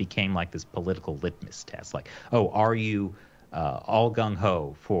persecution. It became like this political litmus test. Like, oh, are you all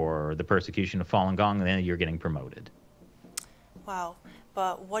gung-ho for the persecution of Falun Gong? And then you're getting promoted. Wow.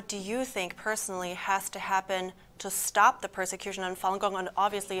 But what do you think personally has to happen to stop the persecution on Falun Gong and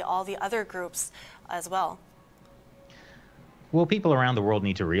obviously all the other groups as well? Well, people around the world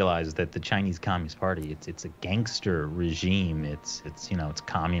need to realize that the Chinese Communist Party, it's a gangster regime. It's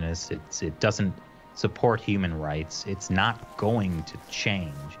communist. It doesn't support human rights. It's not going to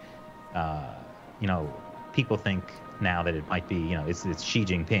change. People think now that it might be, it's Xi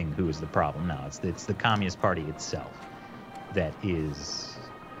Jinping who is the problem. No, it's the Communist Party itself that is,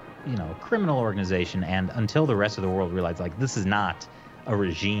 a criminal organization. And until the rest of the world realizes, like, this is not a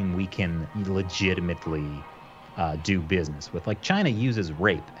regime we can legitimately do business with. Like, China uses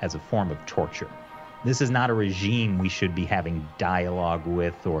rape as a form of torture. This is not a regime we should be having dialogue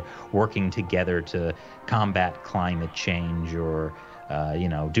with or working together to combat climate change or,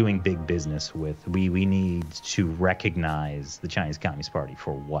 doing big business with. We need to recognize the Chinese Communist Party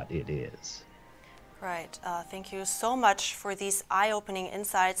for what it is. Right. Thank you so much for these eye-opening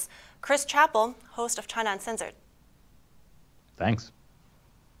insights. Chris Chappell, host of China Uncensored. Thanks.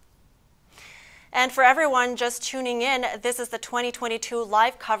 And for everyone just tuning in, this is the 2022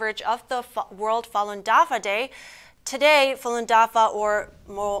 live coverage of the World Falun Dafa Day. Today, Falun Dafa, or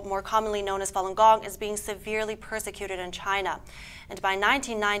more commonly known as Falun Gong, is being severely persecuted in China. And by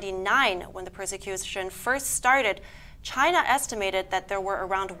 1999, when the persecution first started, China estimated that there were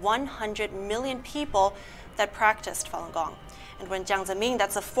around 100 million people that practiced Falun Gong. And when Jiang Zemin,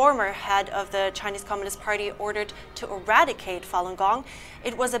 that's a former head of the Chinese Communist Party, ordered to eradicate Falun Gong,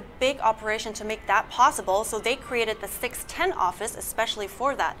 it was a big operation to make that possible, so they created the 610 office especially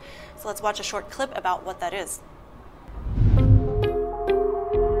for that. So let's watch a short clip about what that is.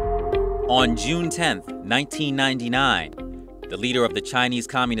 On June 10th, 1999, the leader of the Chinese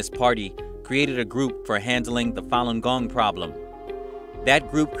Communist Party created a group for handling the Falun Gong problem.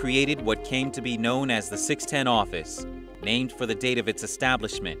 That group created what came to be known as the 610 office, named for the date of its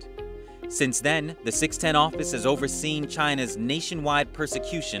establishment. Since then, the 610 office has overseen China's nationwide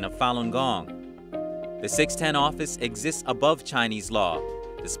persecution of Falun Gong. The 610 office exists above Chinese law.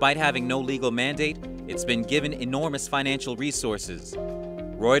 Despite having no legal mandate, it's been given enormous financial resources.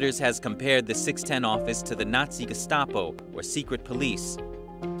 Reuters has compared the 610 office to the Nazi Gestapo, or secret police.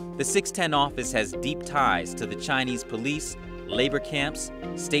 The 610 office has deep ties to the Chinese police, labor camps,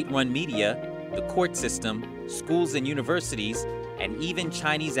 state-run media, the court system, schools and universities, and even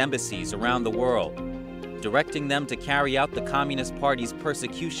Chinese embassies around the world, directing them to carry out the Communist Party's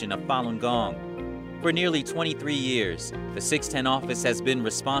persecution of Falun Gong. For nearly 23 years, the 610 office has been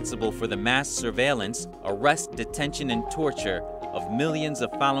responsible for the mass surveillance, arrest, detention, and torture of millions of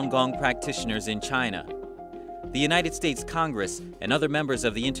Falun Gong practitioners in China. The United States Congress and other members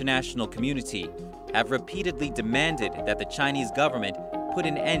of the international community have repeatedly demanded that the Chinese government put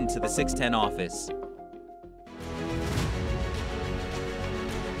an end to the 610 office.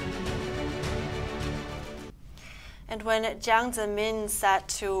 And when Jiang Zemin said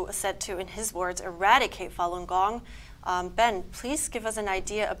to, in his words, eradicate Falun Gong, Ben, please give us an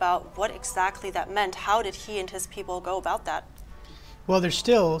idea about what exactly that meant. How did he and his people go about that? Well, they're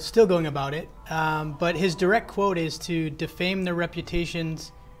still going about it, but his direct quote is to defame their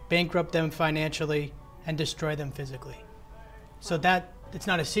reputations, bankrupt them financially, and destroy them physically. So that it's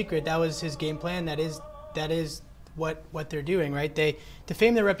not a secret. That was his game plan. That is what they're doing, right? They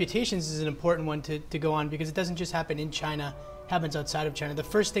defame their reputations is an important one to go on because it doesn't just happen in China, it happens outside of China. The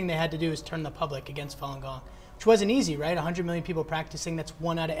first thing they had to do is turn the public against Falun Gong, which wasn't easy, right? 100 million people practicing, that's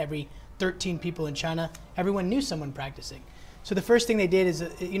 1 out of every 13 people in China. Everyone knew someone practicing. So the first thing they did is,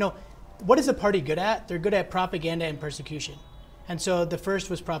 what is a party good at? They're good at propaganda and persecution. And so the first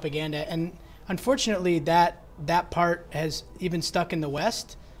was propaganda. And unfortunately, that part has even stuck in the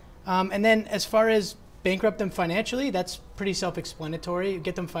West. And then as far as bankrupt them financially, that's pretty self-explanatory.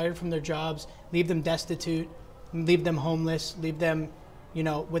 Get them fired from their jobs, leave them destitute, leave them homeless, leave them,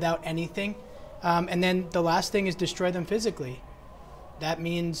 without anything. And then the last thing is destroy them physically. That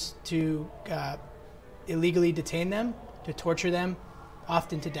means to illegally detain them, to torture them,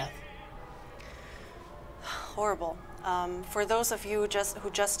 often to death. Horrible. For those of you who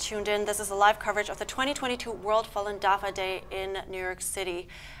just tuned in, this is a live coverage of the 2022 World Falun Dafa Day in New York City.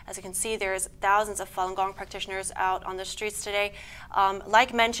 As you can see, there's thousands of Falun Gong practitioners out on the streets today.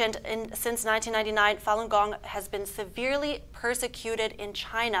 Like mentioned, since 1999, Falun Gong has been severely persecuted in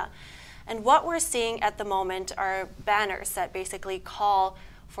China. And what we're seeing at the moment are banners that basically call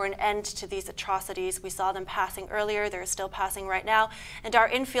for an end to these atrocities. We saw them passing earlier, they're still passing right now. And our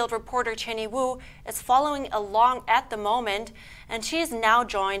in-field reporter, Chenny Wu, is following along at the moment, and she is now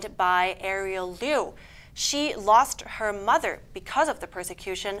joined by Ariel Liu. She lost her mother because of the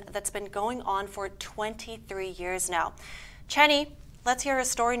persecution that's been going on for 23 years now. Chenny, let's hear her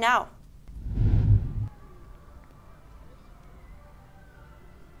story now.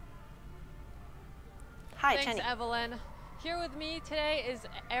 Hi, Thanks, Chenny. Evelyn. Here with me today is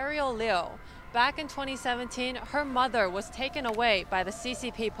Ariel Liu. Back in 2017, her mother was taken away by the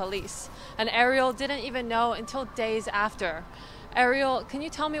CCP police, and Ariel didn't even know until days after. Ariel, can you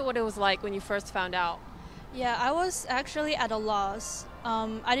tell me what it was like when you first found out? Yeah, I was actually at a loss.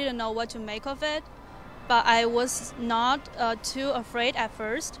 I didn't know what to make of it. but I was not too afraid at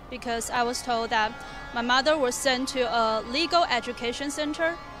first because I was told that my mother was sent to a legal education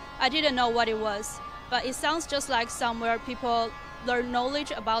center. I didn't know what it was, but it sounds just like somewhere people learn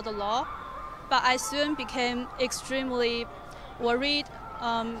knowledge about the law. But I soon became extremely worried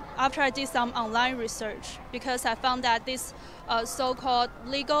after I did some online research because I found that this so-called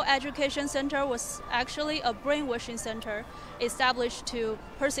legal education center was actually a brainwashing center established to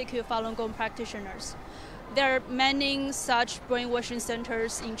persecute Falun Gong practitioners. There are many such brainwashing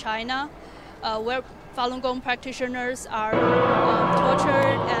centers in China where Falun Gong practitioners are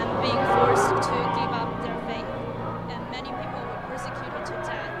tortured and being forced to give up their faith, and many people were persecuted to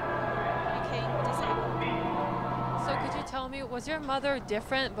death, became disabled. So could you tell me, was your mother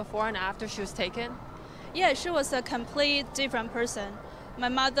different before and after she was taken? Yeah, she was a complete different person. My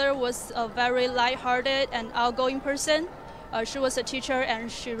mother was a very lighthearted and outgoing person. She was a teacher and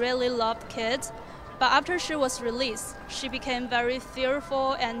she really loved kids. But after she was released, she became very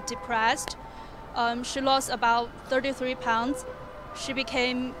fearful and depressed. She lost about 33 pounds. She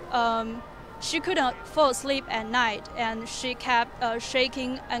became, she couldn't fall asleep at night and she kept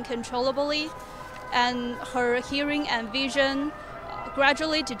shaking uncontrollably, and her hearing and vision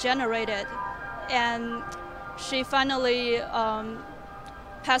gradually degenerated. And she finally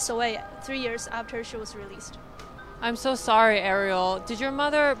passed away 3 years after she was released. I'm so sorry, Ariel. Did your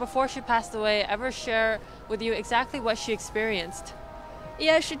mother, before she passed away, ever share with you exactly what she experienced?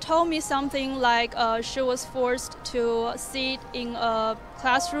 Yeah, she told me something like she was forced to sit in a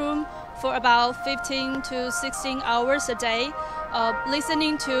classroom for about 15 to 16 hours a day,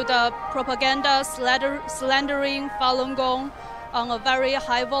 listening to the propaganda slandering Falun Gong on a very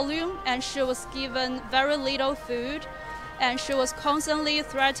high volume, and she was given very little food, and she was constantly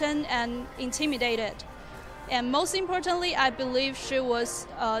threatened and intimidated. And most importantly, I believe she was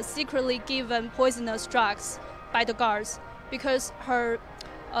secretly given poisonous drugs by the guards because her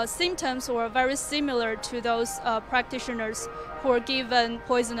symptoms were very similar to those practitioners who were given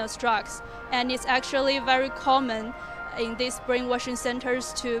poisonous drugs. And it's actually very common in these brainwashing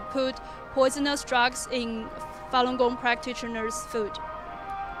centers to put poisonous drugs in Falun Gong practitioners' food.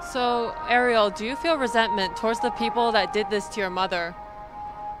 So, Ariel, do you feel resentment towards the people that did this to your mother?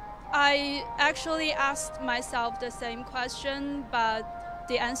 I actually asked myself the same question, but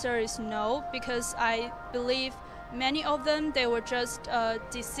the answer is no, because I believe many of them, they were just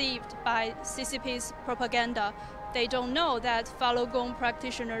deceived by CCP's propaganda. They don't know that Falun Gong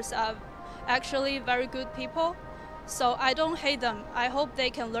practitioners are actually very good people. So I don't hate them. I hope they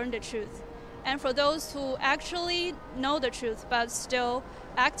can learn the truth. And for those who actually know the truth but still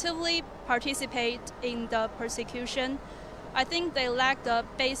actively participate in the persecution, I think they lack the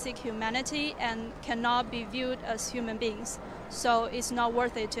basic humanity and cannot be viewed as human beings. So it's not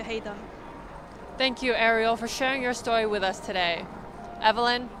worth it to hate them. Thank you, Ariel, for sharing your story with us today.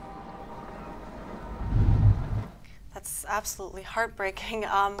 Evelyn? That's absolutely heartbreaking.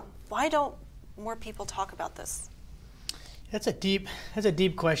 Why don't more people talk about this? That's a deep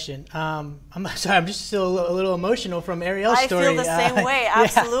question. I'm sorry, I'm just still a little emotional from Ariel's story. I feel the same way,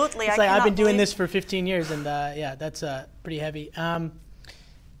 absolutely. Yeah. It's like I've been doing this for 15 years, and yeah, that's pretty heavy.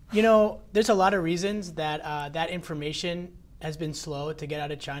 You know, there's a lot of reasons that that information has been slow to get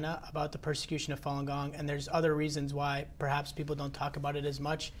out of China about the persecution of Falun Gong, and there's other reasons why perhaps people don't talk about it as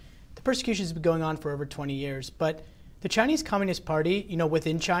much. The persecution has been going on for over 20 years, but the Chinese Communist Party, you know,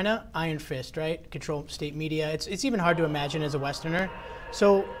 within China, iron fist, right? Control state media. It's even hard to imagine as a Westerner.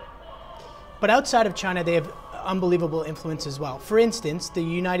 So, but outside of China, they have unbelievable influence as well. For instance, the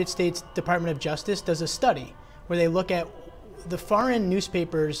United States Department of Justice does a study where they look at the foreign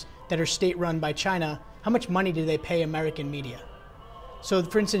newspapers that are state-run by China. How much money do they pay American media? So,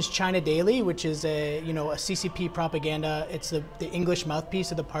 for instance, China Daily, which is a CCP propaganda, it's the English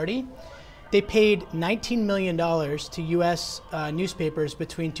mouthpiece of the party. They paid $19 million to U.S. Newspapers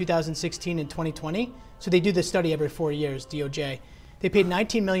between 2016 and 2020. So they do this study every 4 years, DOJ. They paid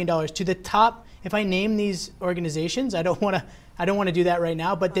 $19 million to the top. If I name these organizations, I don't want to do that right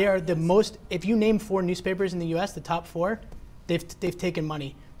now, but they are the most. If you name 4 newspapers in the U.S., the top 4, they've taken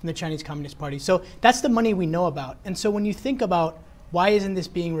money from the Chinese Communist Party. So that's the money we know about. And so when you think about why isn't this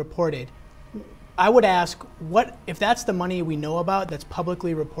being reported, I would ask, what if that's the money we know about that's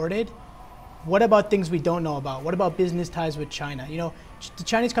publicly reported? What about things we don't know about? What about business ties with China? You know, the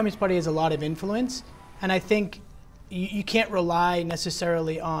Chinese Communist Party has a lot of influence, and I think you can't rely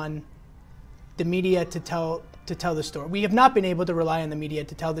necessarily on the media to tell the story. We have not been able to rely on the media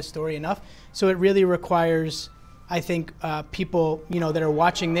to tell this story enough, so it really requires, I think, people, you know, that are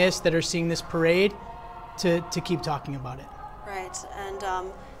watching this, that are seeing this parade, to keep talking about it. Right,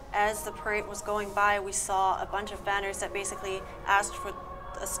 and as the parade was going by, we saw a bunch of banners that basically asked for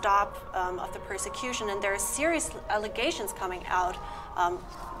a stop of the persecution, and there are serious allegations coming out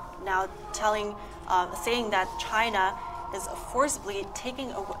now saying that China is forcibly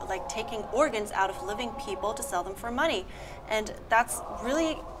taking organs out of living people to sell them for money. And that's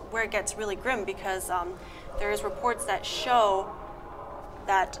really where it gets really grim, because there's reports that show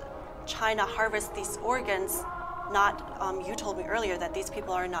that China harvests these organs. You told me earlier that these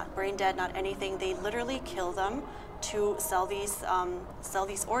people are not brain dead, not anything. They literally kill them to sell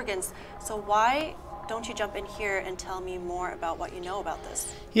these organs. So why don't you jump in here and tell me more about what you know about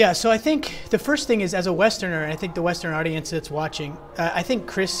this? Yeah, so I think the first thing is, as a Westerner, and I think the Western audience that's watching, I think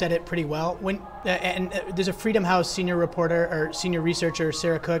Chris said it pretty well. There's a Freedom House senior reporter or senior researcher,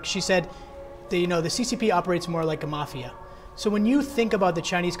 Sarah Cook. She said, the CCP operates more like a mafia. So when you think about the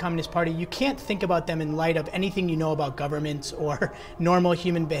Chinese Communist Party, you can't think about them in light of anything you know about governments or normal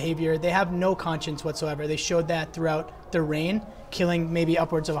human behavior. They have no conscience whatsoever. They showed that throughout their reign, killing maybe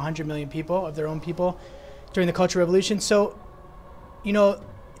upwards of 100 million people, of their own people, during the Cultural Revolution. So,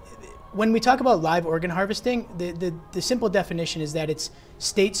 when we talk about live organ harvesting, the simple definition is that it's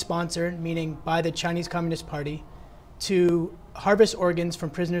state-sponsored, meaning by the Chinese Communist Party, to harvest organs from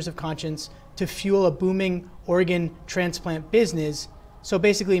prisoners of conscience to fuel a booming organ transplant business. So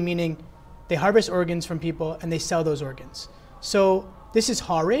basically meaning they harvest organs from people and they sell those organs. So this is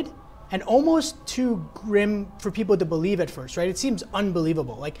horrid and almost too grim for people to believe at first, right? It seems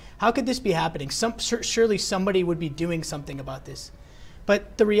unbelievable. Like, how could this be happening? Surely somebody would be doing something about this.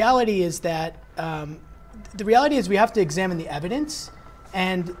 But the reality is that, we have to examine the evidence,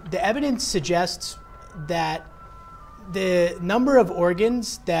 and the evidence suggests that the number of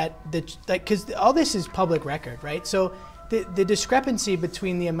organs because all this is public record, right? So the discrepancy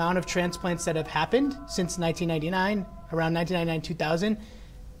between the amount of transplants that have happened since 1999, around 1999, 2000,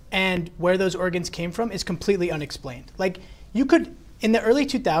 and where those organs came from is completely unexplained. Like, you could, in the early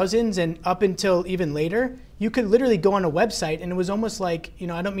 2000s and up until even later, you could literally go on a website and it was almost like,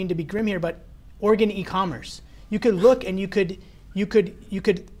 I don't mean to be grim here, but organ e-commerce. You could look and you could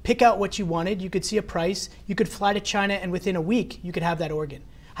pick out what you wanted, you could see a price, you could fly to China, and within a week you could have that organ.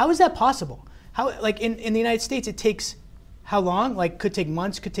 How is that possible? How, like in the United States, it takes how long? Like, could take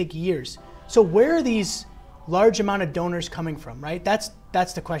months, could take years. So where are these large amount of donors coming from, right? That's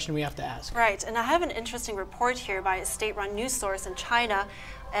the question we have to ask. Right, and I have an interesting report here by a state-run news source in China,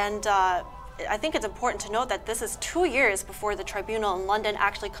 and I think it's important to note that this is 2 years before the tribunal in London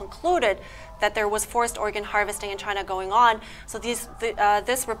actually concluded that there was forced organ harvesting in China going on. So this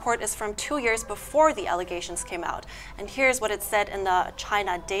report is from 2 years before the allegations came out. And here's what it said in the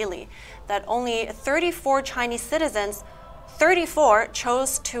China Daily, that only 34 Chinese citizens, 34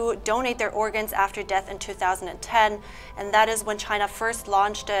 chose to donate their organs after death in 2010, and that is when China first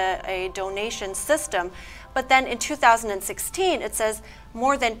launched a donation system. But then in 2016, it says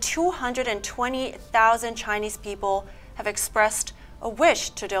more than 220,000 Chinese people have expressed a wish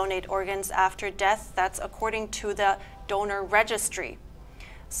to donate organs after death. That's according to the donor registry.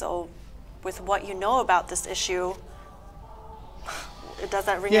 So with what you know about this issue, does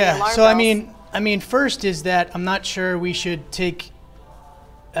that ring any alarm bells? I mean, first is that I'm not sure we should take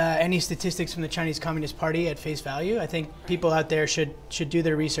any statistics from the Chinese Communist Party at face value. I think people out there should do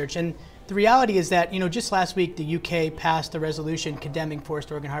their research. And the reality is that, just last week the UK passed a resolution condemning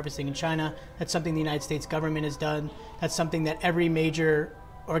forced organ harvesting in China. That's something the United States government has done. That's something that every major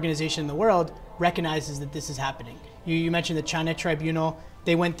organization in the world recognizes that this is happening. You mentioned the China Tribunal.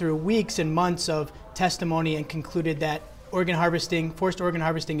 They went through weeks and months of testimony and concluded that forced organ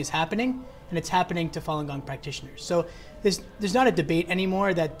harvesting is happening, and it's happening to Falun Gong practitioners. So there's not a debate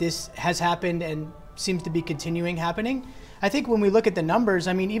anymore that this has happened and seems to be continuing happening. I think when we look at the numbers,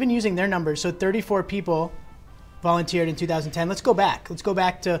 even using their numbers, so 34 people volunteered in 2010. Let's go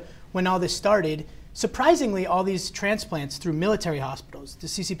back to when all this started. Surprisingly, all these transplants through military hospitals, the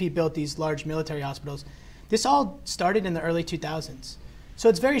CCP built these large military hospitals. This all started in the early 2000s. So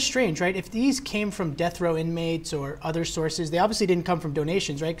it's very strange, right? If these came from death row inmates or other sources, they obviously didn't come from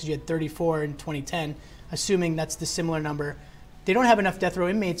donations, right? Because you had 34 in 2010, assuming that's the similar number. They don't have enough death row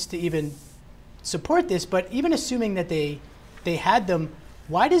inmates to even support this, but even assuming that they had them,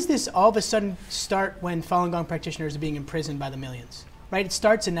 why does this all of a sudden start when Falun Gong practitioners are being imprisoned by the millions, right? It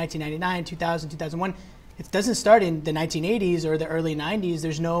starts in 1999, 2000, 2001. It doesn't start in the 1980s or the early 90s.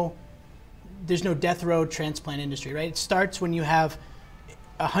 There's no death row transplant industry, right? It starts when you have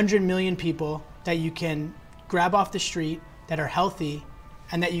 100 million people that you can grab off the street that are healthy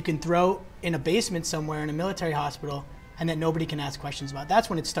and that you can throw in a basement somewhere in a military hospital and that nobody can ask questions about.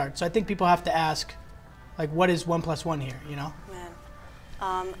 That's when it starts. So I think people have to ask, like, what is 1 + 1 here, Man.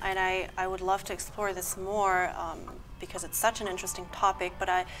 And I would love to explore this more because it's such an interesting topic, but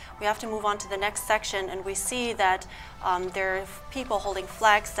we have to move on to the next section, and we see that there are people holding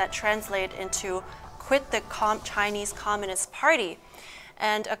flags that translate into quit the Chinese Communist Party.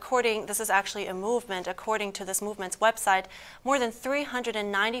 And this is actually a movement. According to this movement's website, more than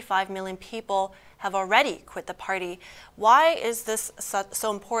 395 million people have already quit the party. Why is this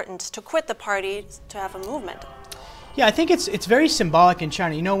so important to quit the party, to have a movement? Yeah, I think it's very symbolic in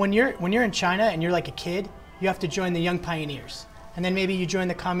China. You know, when you're in China and you're like a kid, you have to join the Young Pioneers, and then maybe you join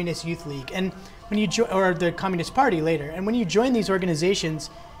the Communist Youth League, and when you or the Communist Party later. And when you join these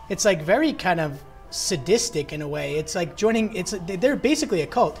organizations, it's like very kind of sadistic in a way. It's like joining. They're basically a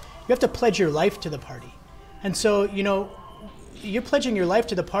cult. You have to pledge your life to the party, and so you know, you're pledging your life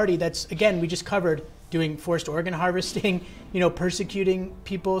to the party. That's, again, we just covered doing forced organ harvesting, you know, persecuting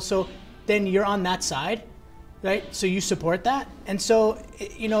people. So then you're on that side. Right, so you support that, and so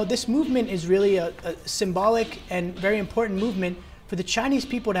you know this movement is really a symbolic and very important movement for the Chinese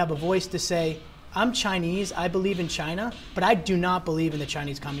people to have a voice to say, I'm Chinese, I believe in China, but I do not believe in the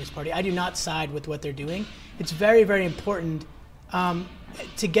Chinese Communist Party. I do not side with what they're doing. It's very, very important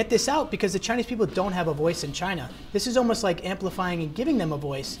to get this out because the Chinese people don't have a voice in China. This is almost like amplifying and giving them a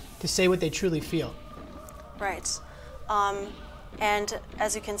voice to say what they truly feel. Right. And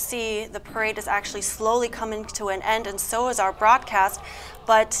as you can see, the parade is actually slowly coming to an end, and so is our broadcast.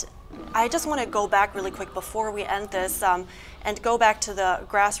 But I just want to go back really quick before we end this and go back to the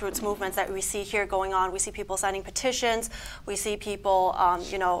grassroots movements that we see here going on. We see people signing petitions. We see people,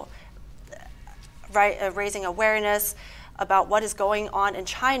 you know, raising awareness about what is going on in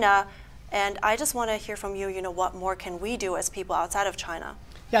China. And I just want to hear from you, you know, what more can we do as people outside of China?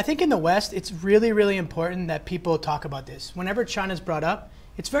 Yeah, I think in the West, it's really, really important that people talk about this. Whenever China's brought up,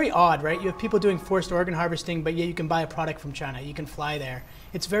 it's very odd, right? You have people doing forced organ harvesting, but yet you can buy a product from China. You can fly there.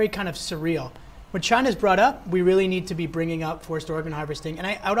 It's very kind of surreal. When China's brought up, we really need to be bringing up forced organ harvesting. And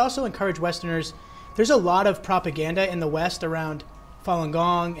I would also encourage Westerners, there's a lot of propaganda in the West around Falun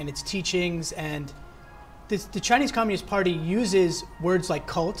Gong and its teachings, and the Chinese Communist Party uses words like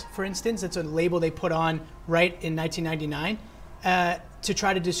cult, for instance. That's a label they put on right in 1999. To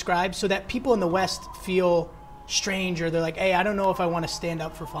try to describe so that people in the West feel strange, or they're like, hey, I don't know if I want to stand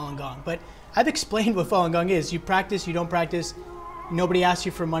up for Falun Gong. But I've explained what Falun Gong is. You practice, you don't practice, nobody asks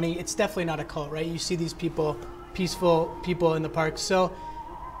you for money. It's definitely not a cult, right? You see these people, peaceful people in the park. So,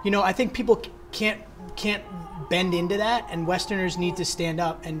 you know, I think people can't bend into that, and Westerners need to stand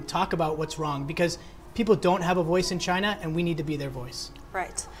up and talk about what's wrong because people don't have a voice in China, and we need to be their voice.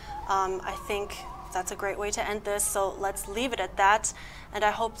 Right. I think that's a great way to end this, so let's leave it at that. And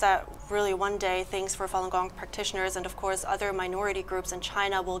I hope that really one day things for Falun Gong practitioners and of course other minority groups in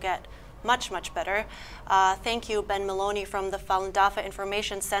China will get much, much better. Thank you, Ben Maloney from the Falun Dafa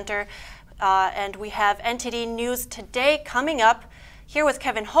Information Center. And we have NTD News Today coming up here with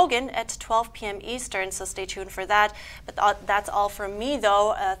Kevin Hogan at 12 p.m. Eastern, so stay tuned for that. But that's all from me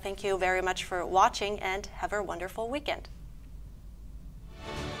though. Thank you very much for watching and have a wonderful weekend.